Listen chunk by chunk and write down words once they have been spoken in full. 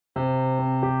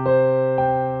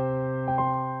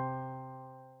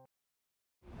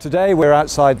Today we're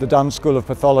outside the Dunn School of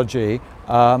Pathology,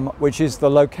 which is the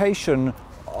location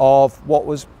of what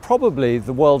was probably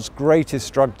the world's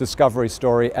greatest drug discovery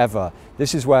story ever.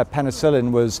 This is where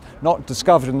penicillin was not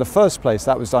discovered in the first place,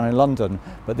 that was done in London,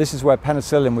 but this is where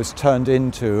penicillin was turned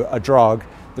into a drug,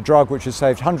 the drug which has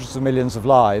saved hundreds of millions of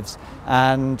lives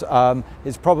and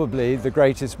is probably the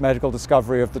greatest medical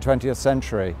discovery of the 20th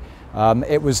century.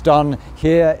 It was done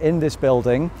here in this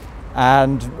building,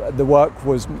 and the work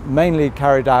was mainly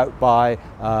carried out by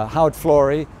Howard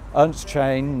Florey, Ernst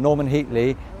Chain, Norman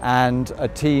Heatley, and a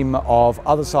team of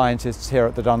other scientists here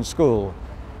at the Dunn School.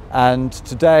 And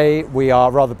today we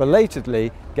are rather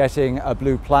belatedly getting a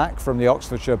blue plaque from the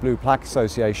Oxfordshire Blue Plaque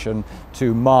Association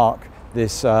to mark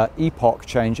this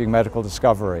epoch-changing medical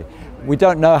discovery. We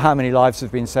don't know how many lives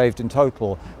have been saved in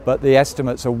total, but the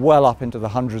estimates are well up into the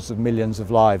hundreds of millions of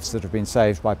lives that have been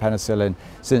saved by penicillin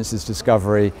since its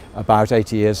discovery about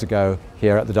 80 years ago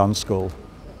here at the Dunn School.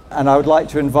 And I would like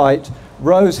to invite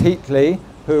Rose Heatley,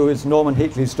 who is Norman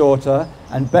Heatley's daughter,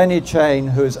 and Benny Chain,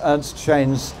 who is Ernst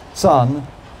Chain's son,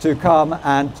 to come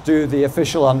and do the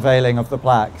official unveiling of the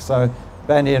plaque. So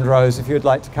Benny and Rose, if you'd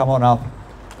like to come on up.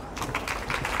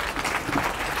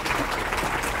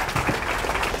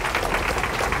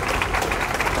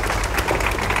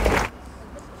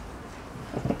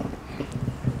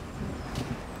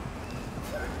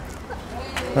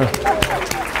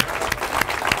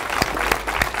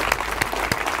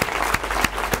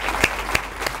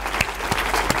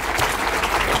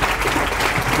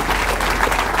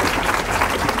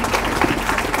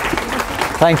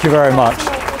 Thank you very much.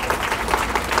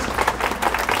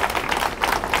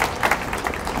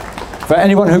 For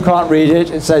anyone who can't read it,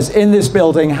 it says, in this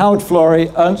building, Howard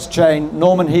Florey, Ernst Chain,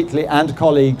 Norman Heatley and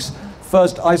colleagues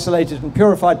first isolated and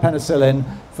purified penicillin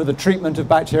for the treatment of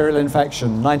bacterial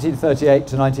infection, 1938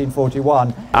 to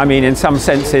 1941. I mean, in some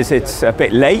senses it's a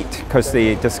bit late because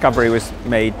the discovery was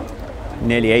made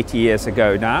nearly 80 years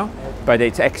ago now, but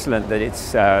it's excellent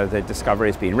that the discovery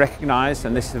has been recognized,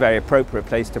 and this is a very appropriate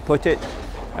place to put it.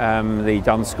 The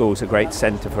Dunn School is a great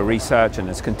centre for research and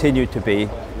has continued to be,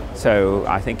 so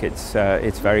I think it's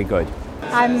very good.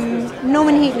 I'm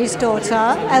Norman Heatley's daughter,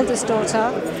 eldest daughter,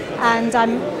 and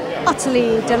I'm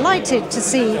utterly delighted to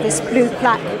see this blue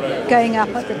plaque going up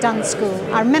at the Dunn School.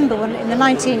 I remember when in the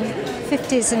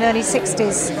 1950s and early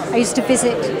 60s I used to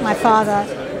visit my father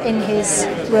in his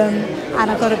room,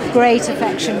 and I've got a great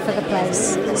affection for the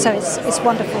place, so it's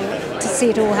wonderful to see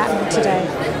it all happening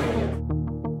today.